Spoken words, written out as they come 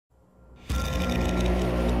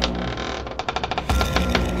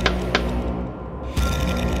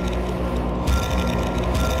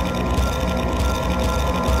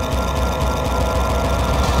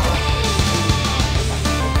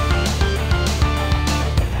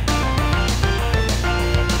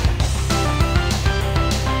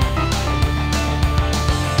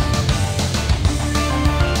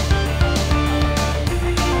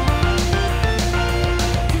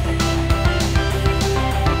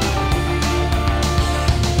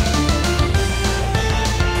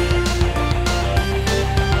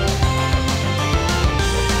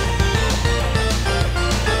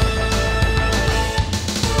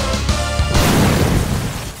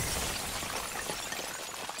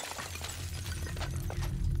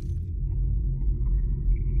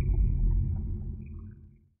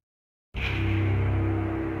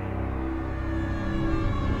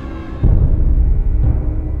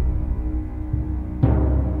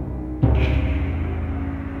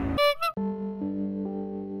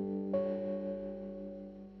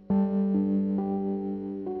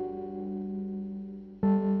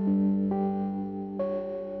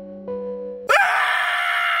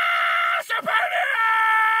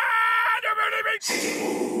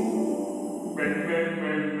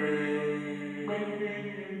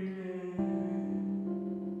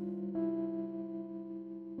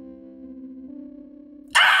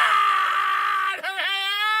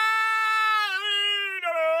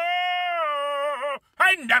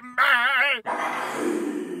The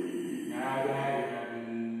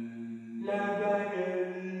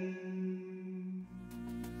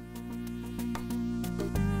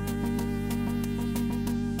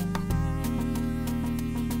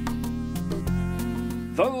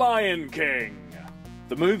Lion King.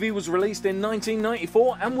 The movie was released in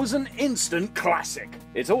 1994 and was an instant classic.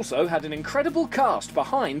 It also had an incredible cast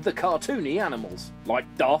behind the cartoony animals, like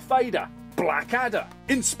Darth Vader, Blackadder,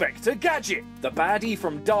 Inspector Gadget, the baddie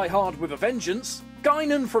from Die Hard with a Vengeance,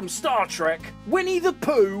 Guinan from Star Trek, Winnie the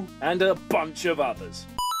Pooh, and a bunch of others.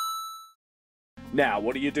 Now,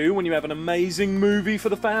 what do when you have an amazing movie for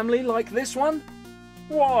the family like this one?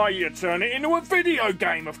 Why, you turn it into a video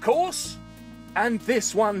game, of course! And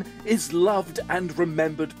this one is loved and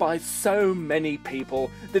remembered by so many people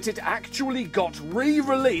that it actually got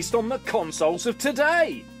re-released on the consoles of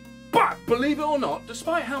today. But, believe it or not,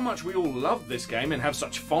 despite how much we all love this game and have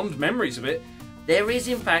such fond memories of it, there is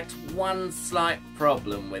in fact one slight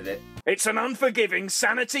problem with it. It's an unforgiving,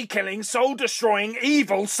 sanity-killing, soul-destroying,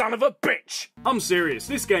 evil son of a bitch! I'm serious,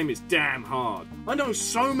 this game is damn hard. I know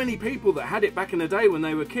so many people that had it back in the day when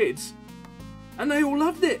they were kids, and they all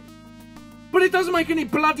loved it. But it doesn't make any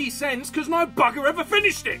bloody sense because no bugger ever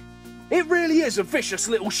finished it! It really is a vicious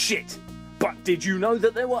little shit. But did you know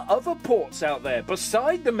that there were other ports out there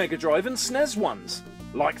beside the Megadrive and SNES ones?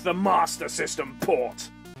 Like the Master System port.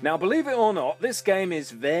 Now believe it or not, this game is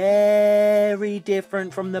very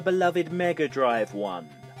different from the beloved Megadrive one.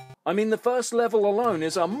 I mean, the first level alone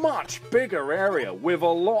is a much bigger area with a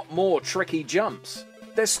lot more tricky jumps.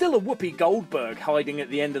 There's still a Whoopi Goldberg hiding at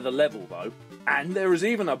the end of the level though. And there is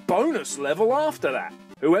even a bonus level after that.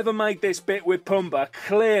 Whoever made this bit with Pumbaa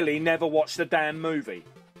clearly never watched the damn movie.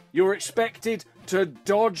 You're expected to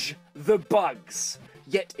dodge the bugs.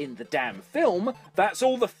 Yet in the damn film, that's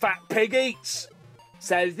all the fat pig eats.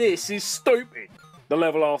 So this is stupid. The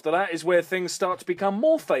level after that is where things start to become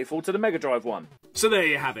more faithful to the Megadrive one. So there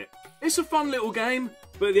you have it. It's a fun little game,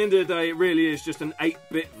 but at the end of the day it really is just an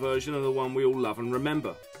 8-bit version of the one we all love and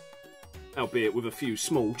remember. Albeit with a few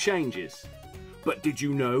small changes. But did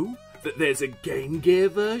you know that there's a Game Gear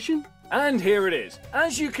version? And here it is.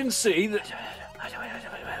 As you can see that...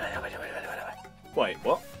 Wait,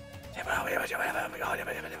 what?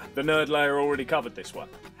 The Nerd Lair already covered this one.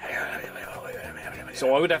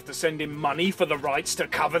 So I would have to send him money for the rights to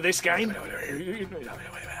cover this game?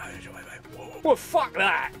 Well, fuck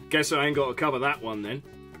that! Guess I ain't got to cover that one then.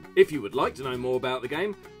 If you would like to know more about the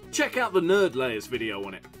game, check out the Nerd Lairs video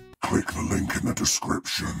on it. Click the link in the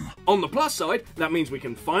description. On the plus side, that means we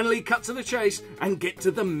can finally cut to the chase and get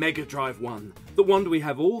to the Megadrive one. The one we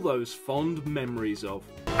have all those fond memories of.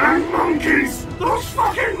 And monkeys! Those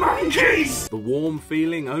fucking monkeys! The warm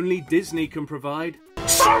feeling only Disney can provide.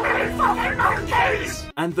 So many fucking monkeys!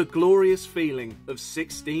 And the glorious feeling of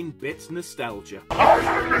 16-bit nostalgia. I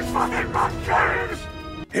hate these fucking monkeys!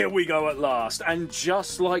 Here we go at last, and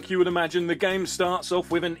just like you would imagine, the game starts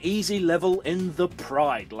off with an easy level in the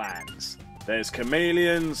Pride Lands. There's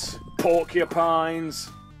chameleons, porcupines,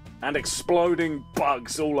 and exploding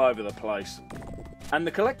bugs all over the place. And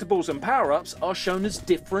the collectibles and power-ups are shown as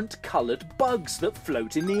different coloured bugs that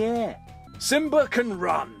float in the air. Simba can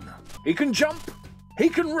run, he can jump, he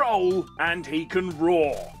can roll, and he can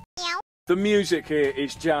roar. The music here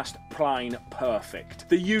is just plain perfect.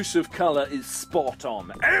 The use of colour is spot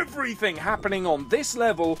on. Everything happening on this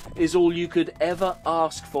level is all you could ever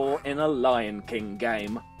ask for in a Lion King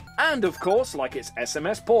game. And of course, like its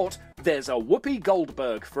SMS port, there's a Whoopi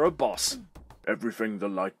Goldberg for a boss. Everything the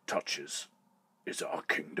light touches is our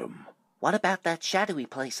kingdom. What about that shadowy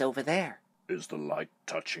place over there? Is the light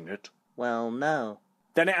touching it? Well, no.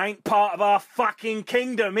 Then it ain't part of our fucking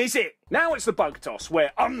kingdom, is it? Now it's the bug toss,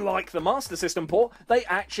 where unlike the Master System port, they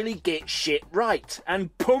actually get shit right, and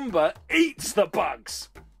Pumbaa eats the bugs.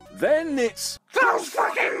 Then it's... Those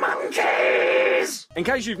fucking monkeys! In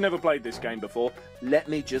case you've never played this game before, let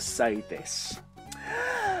me just say this.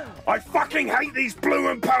 I fucking hate these blue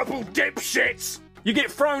and purple dipshits! You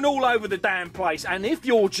get thrown all over the damn place, and if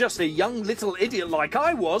you're just a young little idiot like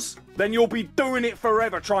I was, then you'll be doing it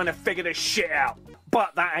forever trying to figure this shit out.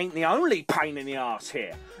 But that ain't the only pain in the arse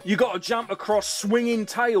here. You gotta jump across swinging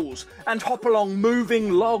tails and hop along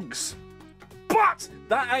moving logs. But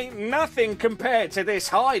that ain't nothing compared to this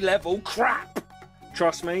high-level crap.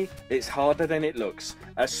 Trust me, it's harder than it looks,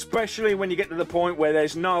 especially when you get to the point where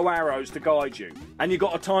there's no arrows to guide you, and you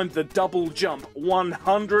gotta time the double jump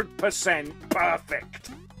 100%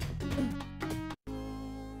 perfect.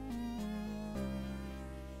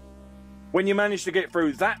 When you manage to get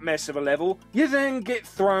through that mess of a level, you then get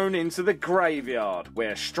thrown into the graveyard,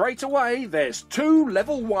 where straight away there's 2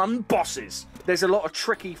 level 1 bosses. There's a lot of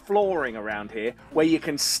tricky flooring around here, where you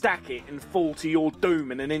can stack it and fall to your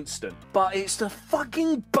doom in an instant. But it's the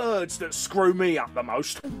fucking birds that screw me up the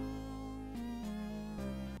most.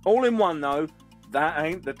 All in one though, that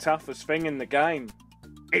ain't the toughest thing in the game.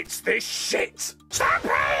 It's this shit! Stop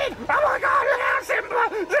it! Oh my god, look out, Simba!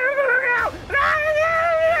 Simba, look out!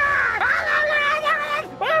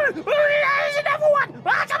 There's another one!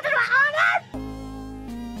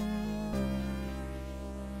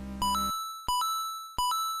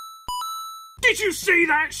 Did you see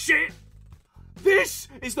that shit? This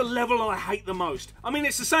is the level I hate the most. I mean,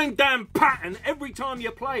 it's the same damn pattern every time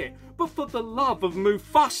you play it, but for the love of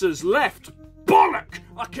Mufasa's left bollock,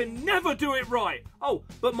 I can never do it right. Oh,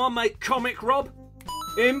 but my mate Comic Rob,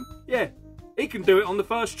 him, yeah, he can do it on the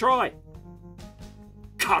first try.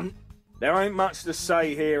 Cunt. There ain't much to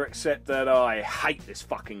say here except that I hate this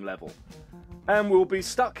fucking level. And we'll be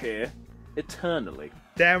stuck here eternally.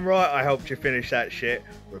 Damn right I helped you finish that shit.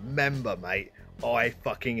 Remember, mate, I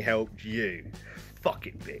fucking helped you.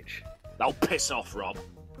 Fucking bitch. Oh, piss off, Rob.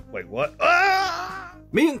 Wait, what? Ah!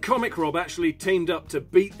 Me and Comic Rob actually teamed up to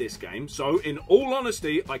beat this game, so in all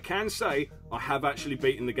honesty, I can say I have actually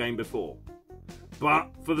beaten the game before.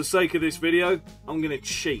 But for the sake of this video, I'm going to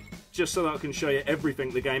cheat, just so that I can show you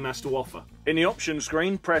everything the game has to offer. In the options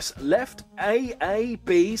screen, press left, A,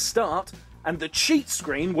 B, start, and the cheat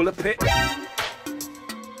screen will appear.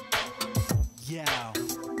 Yeah.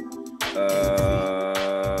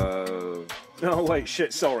 Oh wait,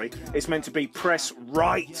 shit, sorry. It's meant to be press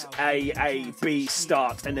right, A, B,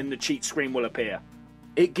 start, and then the cheat screen will appear.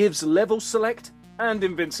 It gives level select and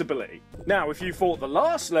invincibility. Now, if you thought the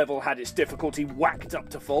last level had its difficulty whacked up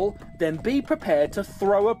to full, then be prepared to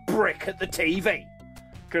throw a brick at the TV.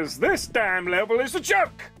 Because this damn level is a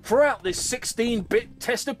joke! Throughout this 16-bit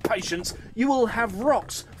test of patience, you will have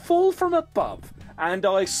rocks fall from above, and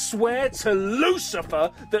I swear to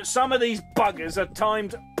Lucifer that some of these buggers are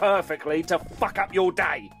timed perfectly to fuck up your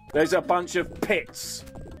day. There's a bunch of pits.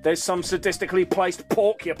 There's some sadistically placed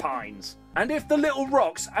porcupines. And if the little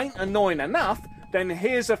rocks ain't annoying enough, then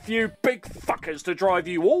here's a few big fuckers to drive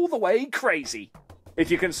you all the way crazy.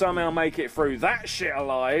 If you can somehow make it through that shit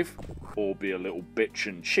alive, or be a little bitch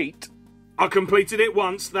and cheat. I completed it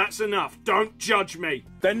once, that's enough. Don't judge me.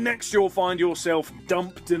 Then next you'll find yourself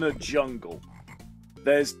dumped in a jungle.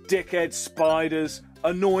 There's dickhead spiders,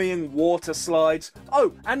 annoying water slides.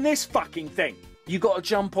 Oh, and this fucking thing. You gotta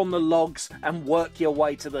jump on the logs and work your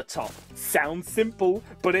way to the top. Sounds simple,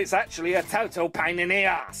 but it's actually a total pain in the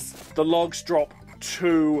ass. The logs drop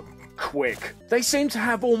too quick. They seem to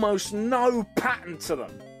have almost no pattern to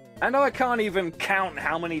them. And I can't even count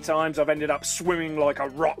how many times I've ended up swimming like a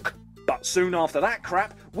rock. But soon after that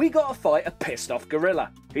crap, we gotta fight a pissed off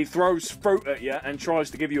gorilla. He throws fruit at you and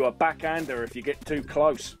tries to give you a backhander if you get too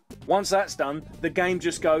close. Once that's done, the game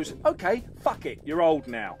just goes, okay, fuck it, you're old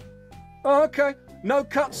now. Oh, okay, no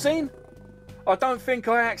cutscene? I don't think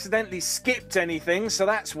I accidentally skipped anything, so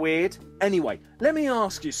that's weird. Anyway, let me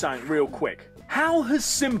ask you something real quick. How has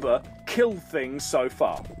Simba killed things so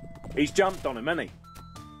far? He's jumped on him, hasn't he?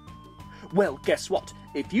 Well, guess what?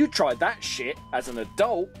 If you tried that shit as an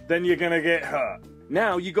adult, then you're gonna get hurt.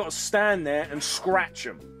 Now you gotta stand there and scratch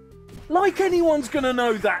them. Like anyone's gonna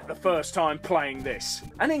know that the first time playing this.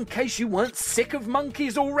 And in case you weren't sick of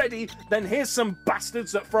monkeys already, then here's some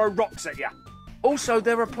bastards that throw rocks at you. Also,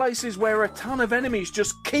 there are places where a ton of enemies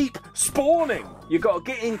just keep spawning. You gotta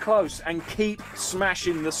get in close and keep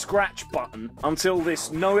smashing the scratch button until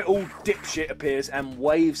this know-it-all dipshit appears and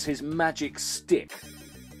waves his magic stick.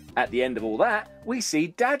 At the end of all that, we see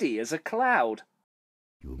Daddy as a cloud.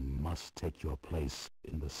 You must take your place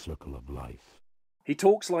in the circle of life. He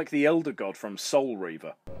talks like the Elder God from Soul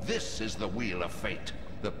Reaver. This is the wheel of fate,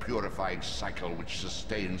 the purified cycle which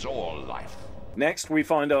sustains all life. Next, we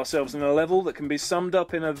find ourselves in a level that can be summed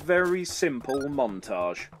up in a very simple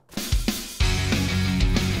montage.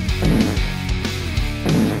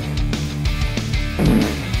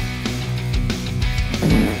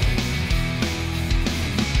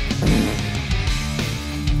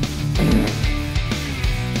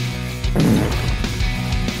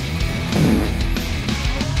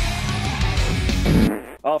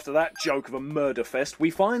 After that joke of a murder fest, we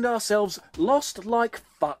find ourselves lost like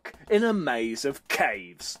fuck in a maze of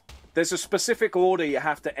caves. There's a specific order you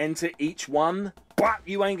have to enter each one, but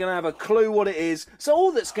you ain't gonna have a clue what it is, so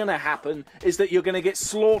all that's gonna happen is that you're gonna get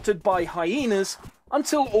slaughtered by hyenas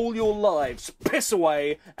until all your lives piss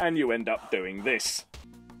away and you end up doing this.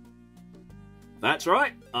 That's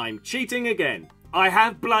right, I'm cheating again. I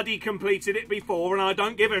have bloody completed it before and I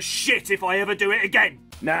don't give a shit if I ever do it again.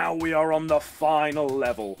 Now we are on the final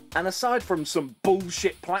level. And aside from some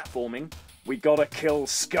bullshit platforming, we gotta kill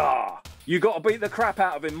Scar. You gotta beat the crap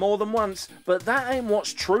out of him more than once, but that ain't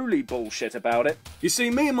what's truly bullshit about it. You see,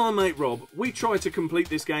 me and my mate Rob, we tried to complete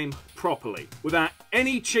this game properly, without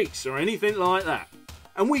any cheats or anything like that.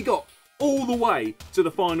 And we got all the way to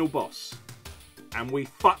the final boss. And we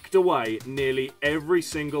fucked away nearly every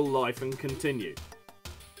single life and continue.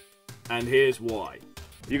 And here's why.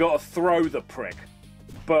 You gotta throw the prick,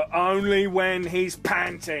 but only when he's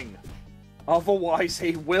panting. Otherwise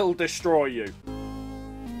he will destroy you.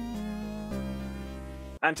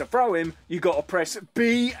 And to throw him, you gotta press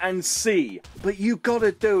B and C, but you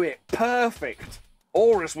gotta do it perfect.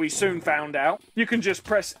 Or, as we soon found out, you can just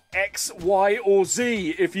press X, Y, or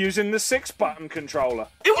Z if using the 6-button controller.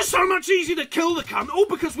 It was so much easier to kill the cunt, all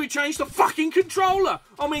because we changed the fucking controller!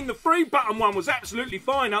 I mean, the 3-button one was absolutely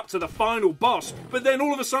fine up to the final boss, but then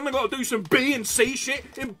all of a sudden I gotta do some B and C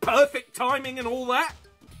shit in perfect timing and all that?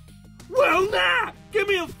 Well, nah! Give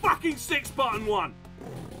me a fucking 6-button one!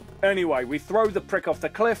 Anyway, we throw the prick off the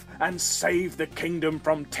cliff and save the kingdom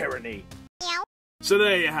from tyranny. So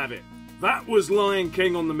there you have it. That was Lion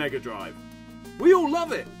King on the Megadrive. We all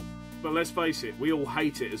love it, but let's face it, we all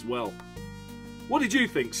hate it as well. What did you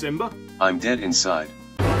think, Simba? I'm dead inside.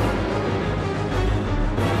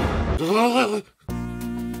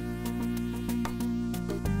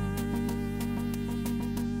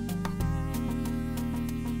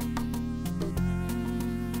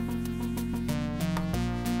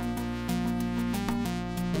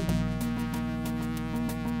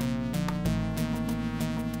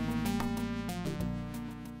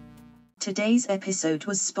 Today's episode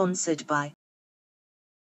was sponsored by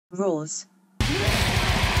Roars.